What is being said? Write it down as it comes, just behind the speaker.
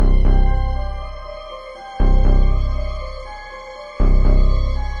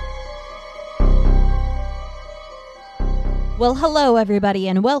Well, hello, everybody,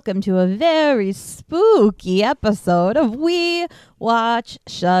 and welcome to a very spooky episode of We Watch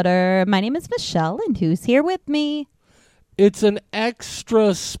Shudder. My name is Michelle, and who's here with me? It's an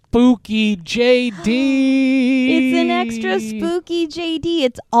extra spooky JD. It's an extra spooky JD.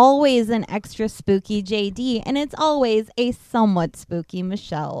 It's always an extra spooky JD, and it's always a somewhat spooky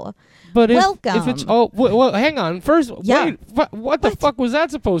Michelle. But welcome. If it's well, hang on. First, Yeah. wait, what the fuck was that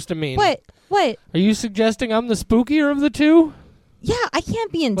supposed to mean? What? Are you suggesting I'm the spookier of the two? Yeah, I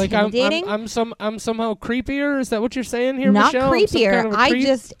can't be Like intimidating. I'm somehow creepier? Is that what you're saying here, Not Michelle? I'm some creepier. kind of a I creep?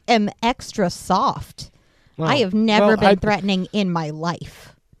 just am extra soft. Well, I have never well, been threatening in my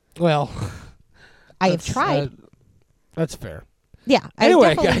life. Well, I have tried. That's fair. Yeah, Anyway,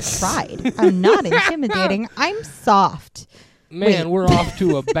 I've definitely guys. tried. I'm not intimidating. I'm soft. Man, we're off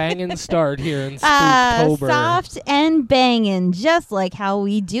to a banging start here in Spooktober. Soft and banging, just like how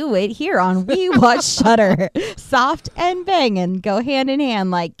we do it here on We Watch Shudder. Soft and banging go hand in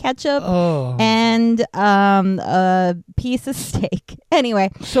hand like ketchup Oh. and a piece of steak. Anyway,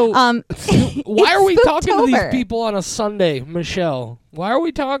 So, it's why are we talking to these Spooktober. people on a Sunday, Michelle? Why are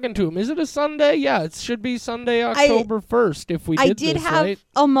we talking to them? Is it a Sunday? Yeah, it should be Sunday, October 1st, if we I did did this, have right?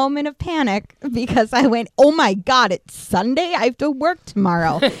 a moment of panic because I went, oh my God, it's Sunday. I have to work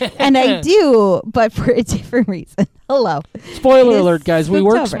tomorrow. And I do, but for a different reason. Hello. Spoiler It is alert, guys. We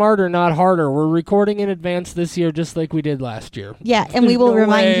work Spooktober. smarter, not harder. We're recording in advance this year just like we did last year. Yeah, and we will No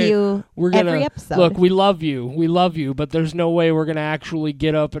remind way you We're gonna, every episode. Look, we love you. We love you, but there's no way we're going to actually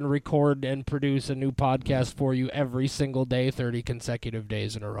get up and record and produce a new podcast for you every single day, 30 consecutive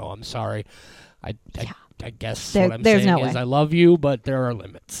days in a row. I'm sorry. I guess what I'm there's saying no is way. I love you, but there are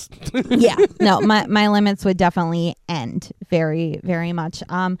limits. Yeah, no, my limits would definitely end very, very much.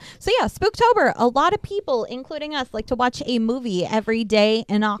 So yeah, Spooktober. A lot of people, including us, like to watch a movie every day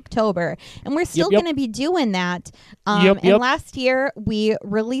in October, and we're still Yep. going to be doing that. Yep. And last year we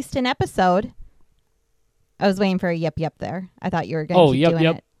released an episode. I was waiting for a yep there. I thought you were going to keep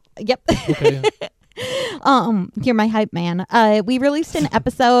doing it. Yep. Okay. You're my hype man. We released an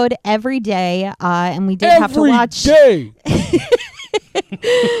episode every day, and we did have to watch Every day.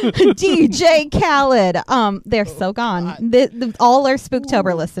 DJ Khaled. They're so gone. All our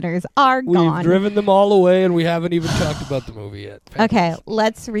Spooktober listeners are We've gone. driven them all away, and we haven't even talked about the movie yet. Okay,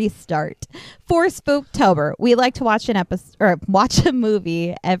 let's restart. For Spooktober, we like to watch an episode or watch a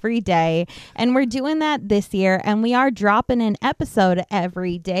movie every day, and we're doing that this year. And we are dropping an episode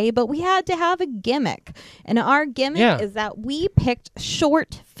every day, but we had to have a gimmick, and our gimmick is that we picked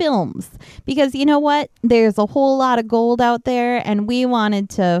short films because you know what? There's a whole lot of gold out there, and we wanted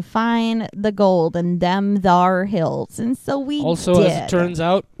to find the gold in them thar hills, and so we Also, did. as it turns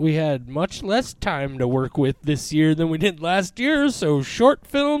out, we had much less time to work with this year than we did last year, so short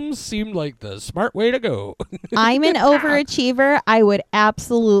films seemed like the smart way to go. I'm an overachiever. I would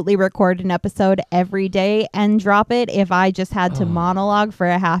absolutely record an episode every day and drop it if I just had to monologue for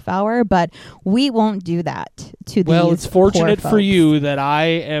a half hour, but we won't do that to Well, these it's fortunate poor for folks. you that I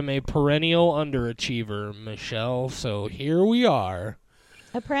am a perennial underachiever, Michelle, so here we are.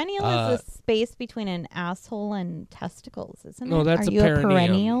 A perennial is a space between an asshole and testicles, isn't No, it? that's Are a you perineum. a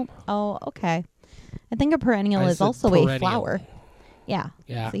perennial? Oh, okay. I think a perennial I is said also perennial. a flower. Yeah.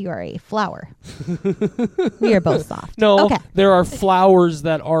 Yeah. So you are a flower. We are both soft. No, Okay. there are flowers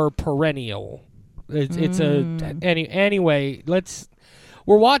that are perennial. It's anyway.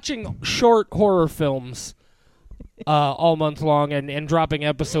 We're watching short horror films all month long and dropping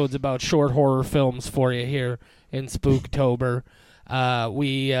episodes about short horror films for you here in Spooktober.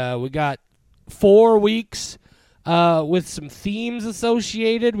 We got 4 weeks with some themes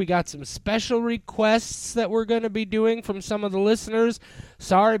associated. We got some special requests that we're going to be doing from some of the listeners.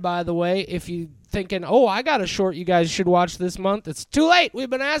 Sorry, by the way, if you thinking, oh, I got a short you guys should watch this month. It's too late. We've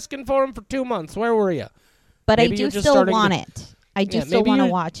been asking for them for 2 months. Where were you? But Maybe I you're do just still starting want to- it. I do Yeah, still maybe want to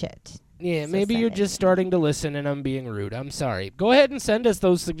you're- watch it. Yeah, So maybe send you're it. just starting to listen and I'm being rude. I'm sorry. Go ahead and send us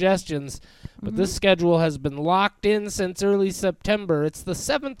those suggestions. But this schedule has been locked in since early September. It's the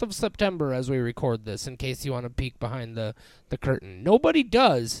 7th of September as we record this, in case you want to peek behind the curtain. Nobody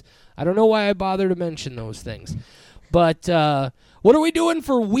does. I don't know why I bother to mention those things. But what are we doing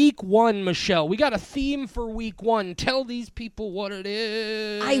for week 1, Michelle? We got a theme for week 1. Tell these people what it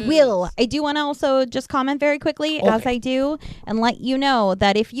is. I will. I do want to also just comment very quickly, as I do, and let you know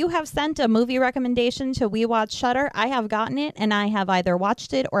that if you have sent a movie recommendation to We Watch Shudder, I have gotten it, and I have either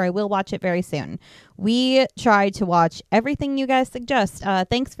watched it or I will watch it very soon. We try to watch everything you guys suggest.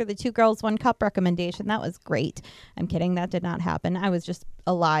 Thanks for the 2 Girls, 1 Cup recommendation. That was great. I'm kidding. That did not happen. I was just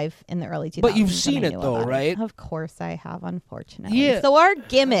alive in the early 2000s. But you've and seen I it, knew though, about right? Of course I have, unfortunately. smiling. Yeah. So our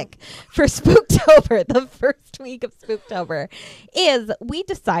gimmick for Spooktober, the first week of Spooktober, is we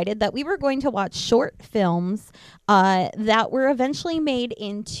decided that we were going to watch short films that were eventually made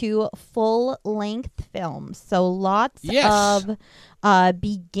into full-length films. So lots of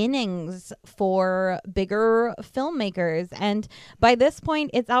beginnings for bigger filmmakers. And by this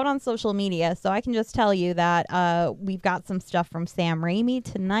point, it's out on social media. So I can just tell you that we've got some stuff from Sam Raimi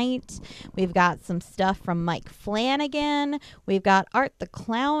tonight. We've got some stuff from Mike Flanagan. We've got Art the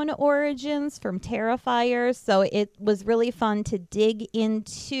Clown origins from Terrifier. So it was really fun to dig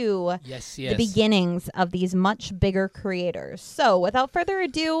into the beginnings of these much bigger creators. So without further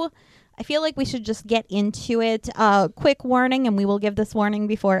ado, I feel like we should just get into it. Quick warning, and we will give this warning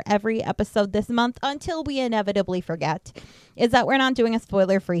before every episode this month until we inevitably forget, is that we're not doing a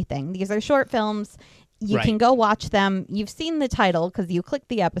spoiler-free thing. These are short films. You can go watch them. You've seen the title because you clicked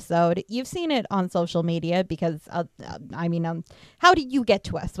the episode. You've seen it on social media because, how did you get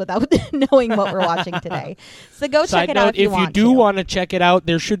to us without knowing what we're watching today? So go check it out if you do want to check it out,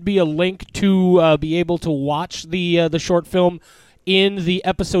 there should be a link to be able to watch the short film in the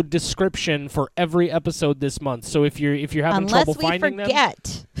episode description for every episode this month. So if you're having trouble finding them,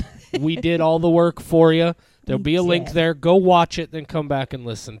 we did all the work for you. There'll be a link there. Go watch it, then come back and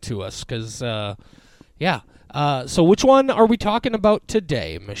listen to us. Because, so which one are we talking about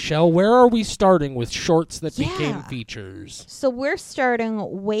today, Michelle? Where are we starting with shorts that became features? So we're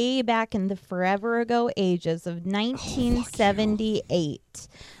starting way back in the forever ago ages of 1978.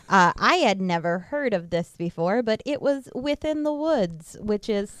 I had never heard of this before, but it was Within the Woods, which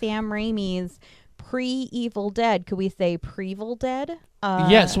is Sam Raimi's pre-Evil Dead. Could we say pre-Evil Dead?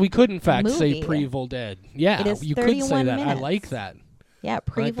 Yes, we could in fact movie. say pre-Evil Dead. Yeah, you could say that. Minutes. I like that. Yeah,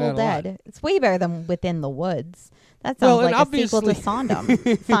 pre-Evil Dead. It's way better than Within the Woods. That sounds like a sequel to Sondheim.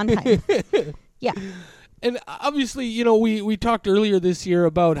 Yeah. And obviously, we talked earlier this year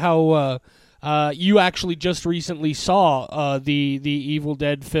about how you actually just recently saw the Evil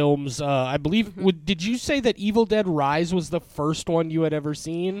Dead films. I believe. Did you say that Evil Dead Rise was the first one you had ever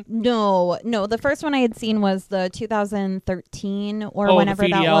seen? No. The first one I had seen was the 2013 or whenever the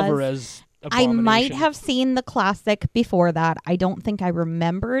that Alvarez was. I might have seen the classic before that. I don't think I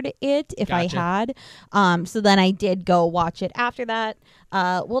remembered it if I had. So then I did go watch it after that.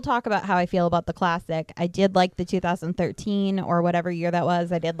 We'll talk about how I feel about the classic. I did like the 2013 or whatever year that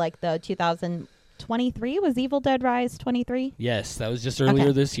was. I did like the 2023. Was Evil Dead Rise 23? Yes, that was just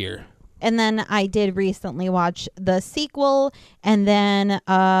earlier this year. And then I did recently watch the sequel, and then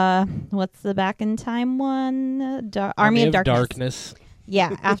what's the back in time one? Army of Darkness.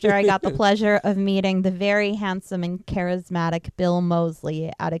 Yeah, after I got the pleasure of meeting the very handsome and charismatic Bill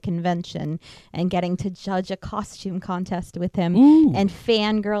Moseley at a convention and getting to judge a costume contest with him and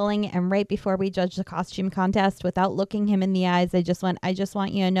fangirling. And right before we judged the costume contest, without looking him in the eyes, I just want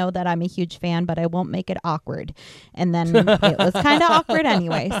you to know that I'm a huge fan, but I won't make it awkward. And then it was kind of awkward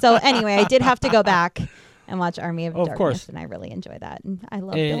anyway. So anyway, I did have to go back and watch Army of Darkness, course. and I really enjoy that. And I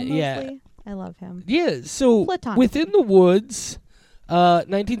love Bill Moseley. Yeah. I love him. Yeah, so Platonically. Within the Woods...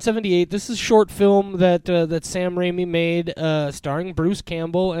 1978. This is a short film that Sam Raimi made, starring Bruce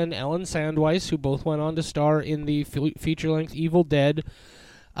Campbell and Ellen Sandweiss, who both went on to star in the feature-length Evil Dead.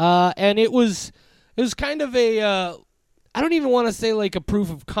 And it was kind of a I don't even want to say like a proof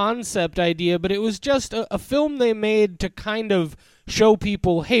of concept idea, but it was just a film they made to kind of show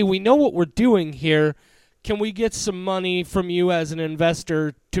people, hey, we know what we're doing here. Can we get some money from you as an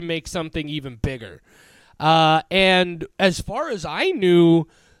investor to make something even bigger? And as far as I knew,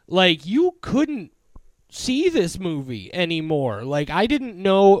 like, you couldn't see this movie anymore. Like, I didn't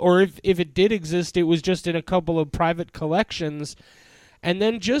know, or if it did exist, it was just in a couple of private collections. And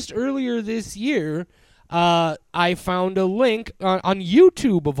then just earlier this year, I found a link on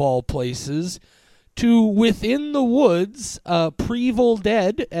YouTube, of all places, to Within the Woods, Pre-Evil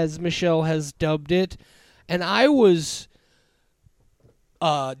Dead, as Michelle has dubbed it. And I was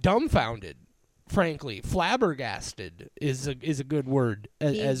dumbfounded. Frankly, flabbergasted is a good word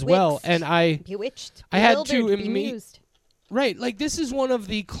as well, and bewitched, I had to bemused. Right, like this is one of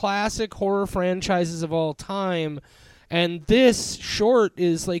the classic horror franchises of all time, and this short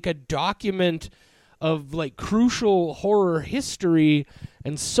is like a document of like crucial horror history,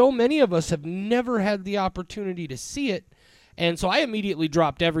 and so many of us have never had the opportunity to see it. And so I immediately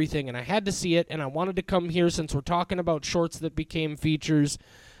dropped everything, and I had to see it, and I wanted to come here since we're talking about shorts that became features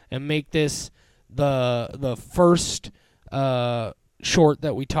and make this the first short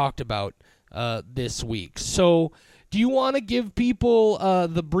that we talked about this week. So do you want to give people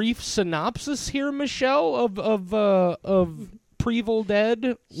the brief synopsis here, Michelle, of Pre-Evil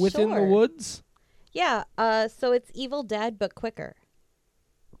Dead Within the Woods? Yeah. So it's Evil Dead, but quicker.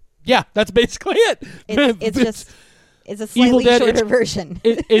 Yeah, that's basically it. It's a slightly Dead, shorter version.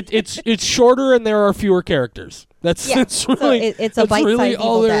 It's shorter and there are fewer characters. That's really it's a that's bite-sized really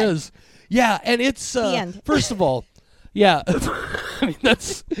all Evil there Dead. is. Yeah, and it's The end. first of all, yeah. I mean,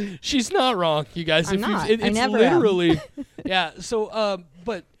 she's not wrong, you guys. I'm not. I It's never literally yeah. So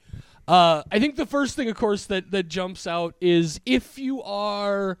but I think the first thing, of course, that jumps out is if you've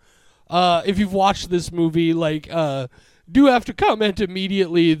watched this movie, like do have to comment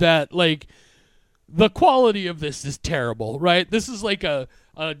immediately that like the quality of this is terrible, right? This is like a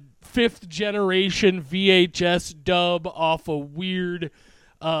 5th generation VHS dub off a weird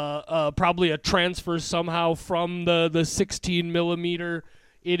probably a transfer somehow from the 16 millimeter.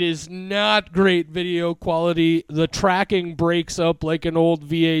 It is not great video quality. The tracking breaks up like an old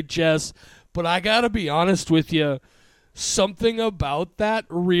VHS, but I gotta be honest with you, something about that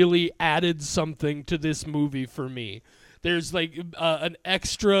really added something to this movie for me. There's like an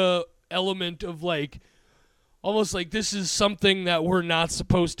extra element of like almost like this is something that we're not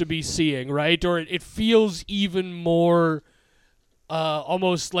supposed to be seeing, right? Or it feels even more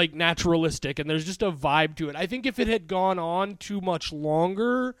almost like naturalistic, and there's just a vibe to it. I think if it had gone on too much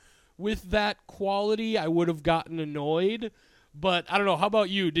longer with that quality, I would have gotten annoyed. But I don't know. How about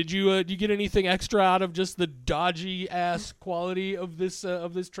you? Did you get anything extra out of just the dodgy ass quality of this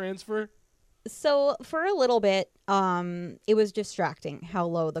transfer? So for a little bit, it was distracting how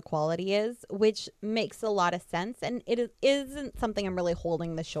low the quality is, which makes a lot of sense. And isn't something I'm really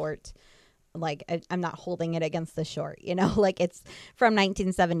holding the short. Like, I'm not holding it against the short, like it's from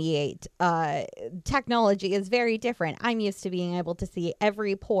 1978. Technology is very different. I'm used to being able to see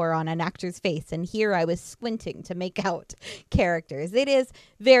every pore on an actor's face, and here I was squinting to make out characters. It is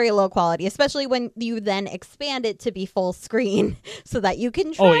very low quality, especially when you then expand it to be full screen so that you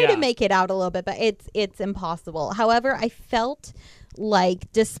can try to make it out a little bit, but it's impossible. However, I felt like,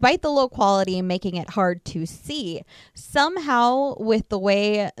 despite the low quality making it hard to see, somehow with the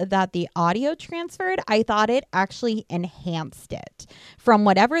way that the audio transferred, I thought it actually enhanced it. From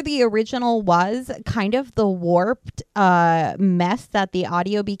whatever the original was, kind of the warped mess that the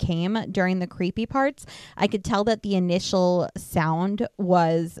audio became during the creepy parts, I could tell that the initial sound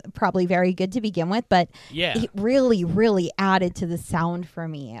was probably very good to begin with, but it really, really added to the sound for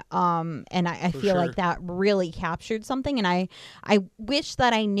me. And I feel like that really captured something, and I wish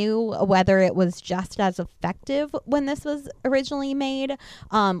that I knew whether it was just as effective when this was originally made,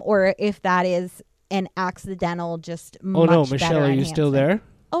 or if that is an accidental, just much better. Oh no, Michelle, are you still there?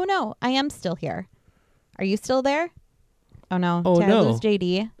 Oh no, I am still here. Are you still there? Oh no. Oh Did I lose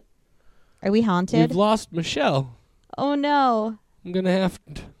JD? Are we haunted? We've lost Michelle. Oh no. I'm gonna have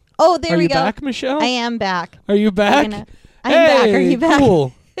to. Oh, there we go. Are you back, Michelle? I am back. Are you back? I'm back. Are you back?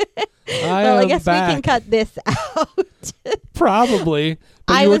 Cool. I guess we can cut this out. Probably.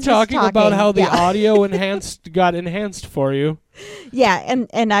 But you were talking about how the audio got enhanced for you. Yeah,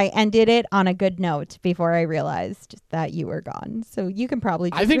 and I ended it on a good note before I realized that you were gone. So you can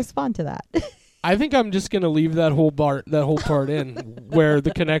probably just respond to that. I think I'm just gonna leave that whole part in where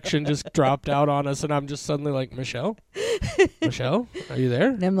the connection just dropped out on us, and I'm just suddenly like, Michelle, are you there?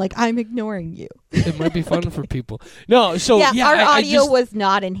 And I'm like, I'm ignoring you. It might be fun for people. No, so our audio was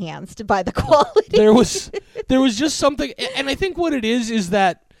not enhanced by the quality. There was just something, and I think what it is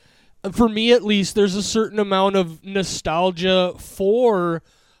that, for me at least, there's a certain amount of nostalgia for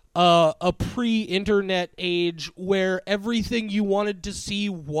a pre-internet age where everything you wanted to see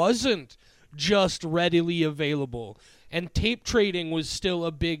wasn't just readily available, and tape trading was still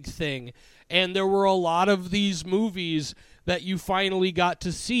a big thing, and there were a lot of these movies that you finally got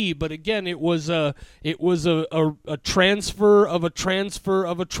to see, but again, it was a transfer of a transfer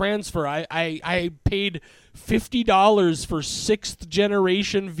of a transfer. I paid $50 for 6th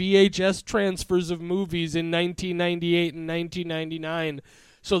generation VHS transfers of movies in 1998 and 1999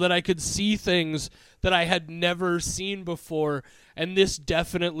 so that I could see things that I had never seen before, and this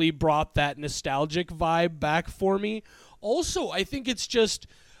definitely brought that nostalgic vibe back for me. Also, I think it's just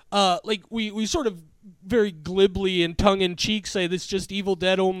like we sort of very glibly and tongue-in-cheek say this is just Evil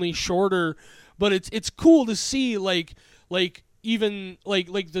Dead, only shorter, but it's cool to see like even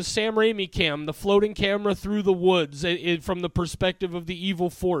like the Sam Raimi cam, the floating camera through the woods, from the perspective of the evil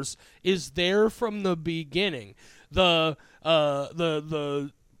force, is there from the beginning. The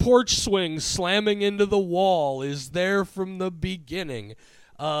porch swing slamming into the wall is there from the beginning.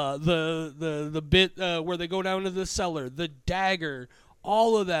 The bit where they go down to the cellar, the dagger,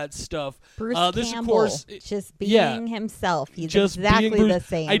 all of that stuff. Bruce this, Campbell, of course, just being himself. He's just exactly the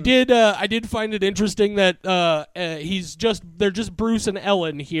same. I did find it interesting that they're just Bruce and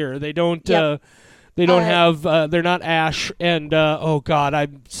Ellen here. They don't They don't have. They're not Ash and. Oh God,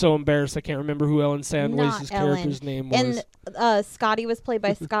 I'm so embarrassed. I can't remember who Ellen Sandweiss' character's name was. And Scotty was played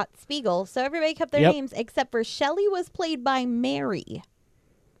by Scott Spiegel. So everybody kept their names except for Shelley was played by Mary.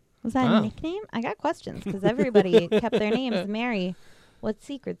 Was that a nickname? I got questions because everybody kept their names Mary. What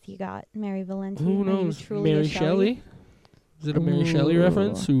secrets you got, Mary Valenti? Who knows? Mary Shelley? Is it a Mary Shelley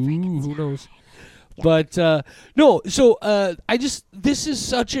reference? Who knows? Yeah. But no, so this is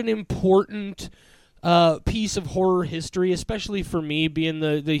such an important piece of horror history, especially for me, being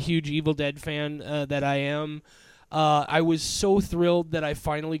the huge Evil Dead fan that I am. I was so thrilled that I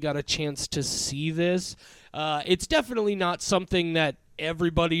finally got a chance to see this. It's definitely not something that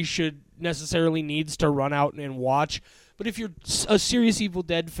everybody should necessarily needs to run out and watch. But if you're a serious Evil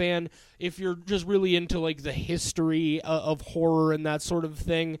Dead fan, if you're just really into like the history of horror and that sort of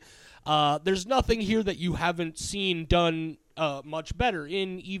thing, there's nothing here that you haven't seen done much better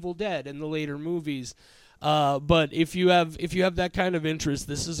in Evil Dead and the later movies. But if you have that kind of interest,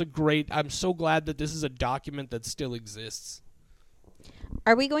 this is a great. I'm so glad that this is a document that still exists.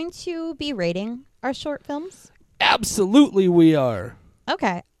 Are we going to be rating our short films? Absolutely, we are.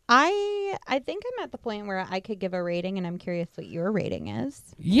 Okay. I think I'm at the point where I could give a rating, and I'm curious what your rating is.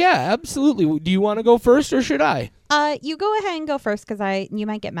 Yeah, absolutely. Do you want to go first, or should I? You go ahead and go first, because you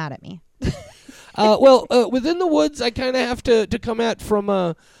might get mad at me. Well, Within the Woods, I kind of have to come at from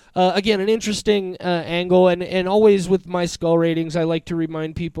again an interesting angle, and always with my Skull ratings, I like to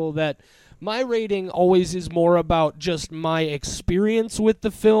remind people that my rating always is more about just my experience with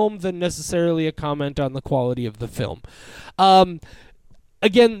the film than necessarily a comment on the quality of the film.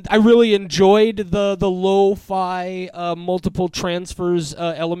 Again, I really enjoyed the lo-fi multiple transfers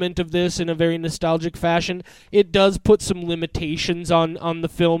element of this in a very nostalgic fashion. It does put some limitations on the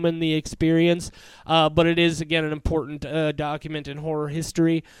film and the experience, but it is, again, an important document in horror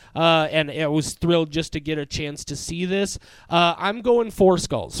history, and I was thrilled just to get a chance to see this. I'm going 4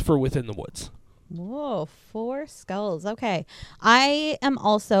 skulls for Within the Woods. Whoa, 4 skulls. Okay. I am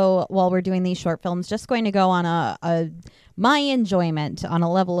also, while we're doing these short films, just going to go on my enjoyment on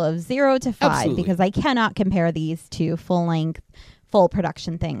a level of 0 to 5. Absolutely. Because I cannot compare these to full-length, full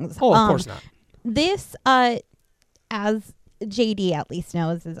production things. Oh, of course not. This, as JD at least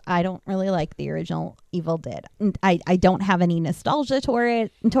knows, is I don't really like the original Evil Dead. I don't have any nostalgia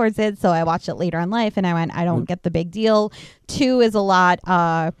towards it, so I watched it later in life, and I went, I don't get the big deal. 2 is a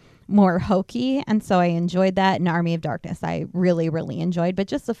lot more hokey, and so I enjoyed that. And Army of Darkness I really, really enjoyed, but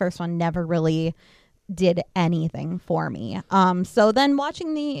just the first one never really did anything for me. So then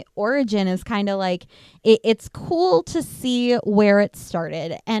watching the origin is kind of like it's cool to see where it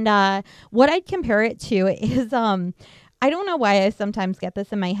started. And what I'd compare it to is I don't know why I sometimes get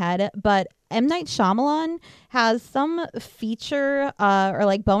this in my head, but M. Night Shyamalan has some feature or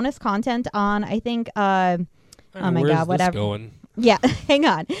like bonus content on, I think oh my god, whatever. Going? Yeah, hang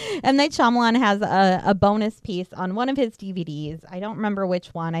on. M. Night Shyamalan has a bonus piece on one of his DVDs. I don't remember which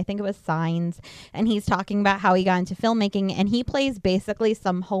one. I think it was Signs. And he's talking about how he got into filmmaking. And he plays basically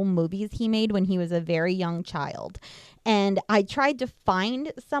some home movies he made when he was a very young child. And I tried to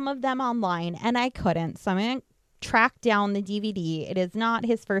find some of them online, and I couldn't. So I'm going to track down the DVD. It is not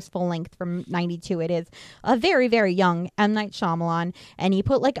his first full length from 92. It is a very, very young M. Night Shyamalan, and he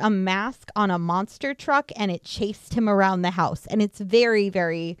put like a mask on a monster truck and it chased him around the house, and it's very,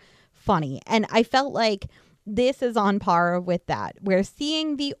 very funny. And I felt like this is on par with that. We're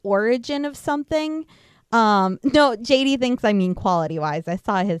seeing the origin of something. No, JD thinks I mean quality wise. I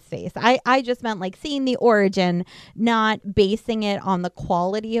saw his face. I just meant like seeing the origin, not basing it on the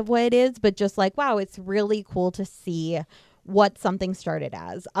quality of what it is, but just like, wow, it's really cool to see what something started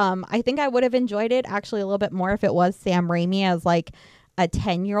as. I think I would have enjoyed it actually a little bit more if it was Sam Raimi as like a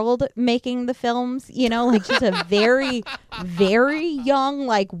 10-year-old making the films, you know, like just a very, very young,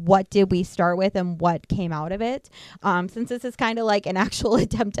 like what did we start with and what came out of it. Since this is kind of like an actual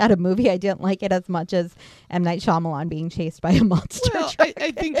attempt at a movie, I didn't like it as much as M. Night Shyamalan being chased by a monster truck.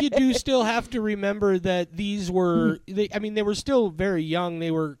 I think you do still have to remember that these were, they were still very young.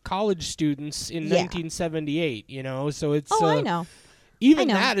 They were college students in 1978, you know, so it's... I know. Even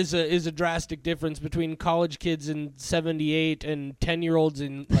that is a drastic difference between college kids in 78 and 10-year-olds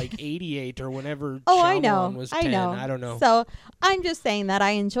in like 88 or whenever Shyamalan was 10. I don't know. So I'm just saying that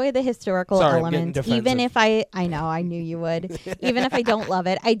I enjoy the historical element, even if I knew you would, even if I don't love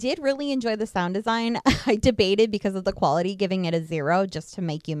it. I did really enjoy the sound design. I debated because of the quality, giving it a 0 just to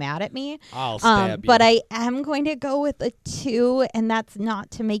make you mad at me. I'll stab you. But I am going to go with a 2, and that's not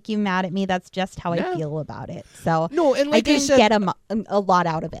to make you mad at me. That's just how I feel about it. So no, and like I didn't get a lot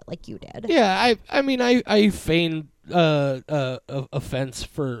out of it like you did. Yeah, I feigned offense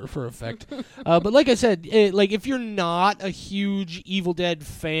for effect. But like I said, like if you're not a huge Evil Dead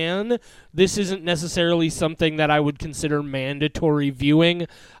fan, this isn't necessarily something that I would consider mandatory viewing,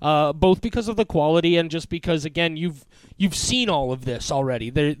 both because of the quality and just because, again, you've seen all of this already.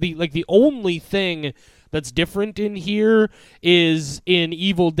 The only thing that's different in here is in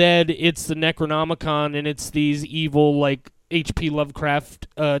Evil Dead, it's the Necronomicon, and it's these evil, like, H.P. Lovecraft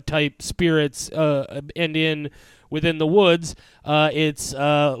type spirits, and within the woods, it's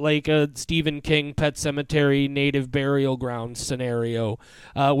like a Stephen King Pet Sematary native burial ground scenario,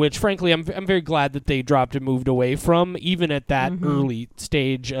 which frankly I'm very glad that they dropped and moved away from, even at that early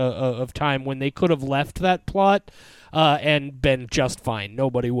stage of time when they could have left that plot and been just fine.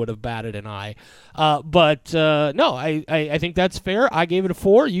 Nobody would have batted an eye. But no, I think that's fair. I gave it a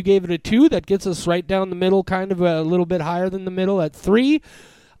 4. You gave it a 2. That gets us right down the middle, kind of a little bit higher than the middle at 3.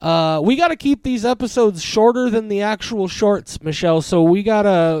 We got to keep these episodes shorter than the actual shorts, Michelle. So you got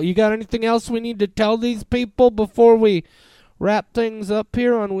anything else we need to tell these people before we wrap things up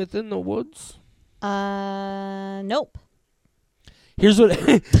here on Within the Woods? Nope. Here's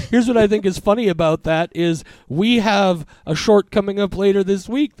what I think is funny about that is we have a short coming up later this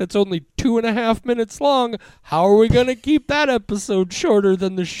week that's only 2.5 minutes long. How are we going to keep that episode shorter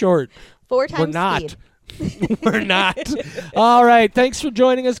than the short? 4 times We're not. speed. We're not. All right. Thanks for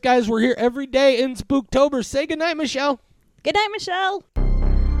joining us, guys. We're here every day in Spooktober. Say goodnight, Michelle. Good night, Michelle.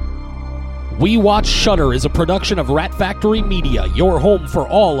 We Watch Shudder is a production of Rat Factory Media, your home for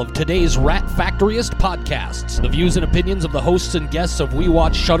all of today's Rat Factoryist podcasts. The views and opinions of the hosts and guests of We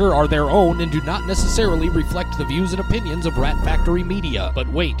Watch Shudder are their own and do not necessarily reflect the views and opinions of Rat Factory Media. But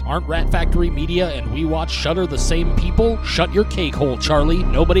wait, aren't Rat Factory Media and We Watch Shudder the same people? Shut your cake hole, Charlie.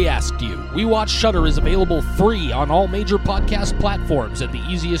 Nobody asked you. We Watch Shudder is available free on all major podcast platforms, and the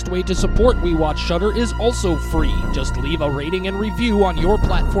easiest way to support We Watch Shudder is also free. Just leave a rating and review on your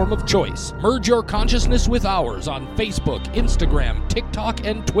platform of choice. Merge your consciousness with ours on Facebook, Instagram, TikTok,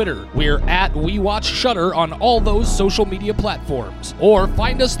 and Twitter. We're at We Watch Shudder on all those social media platforms. Or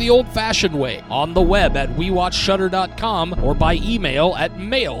find us the old-fashioned way, on the web at WeWatchShudder.com or by email at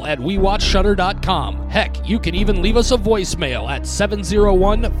mail@WeWatchShudder.com. Heck, you can even leave us a voicemail at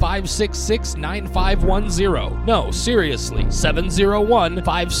 701-566-9510. No, seriously,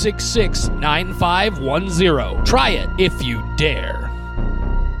 701-566-9510. Try it if you dare.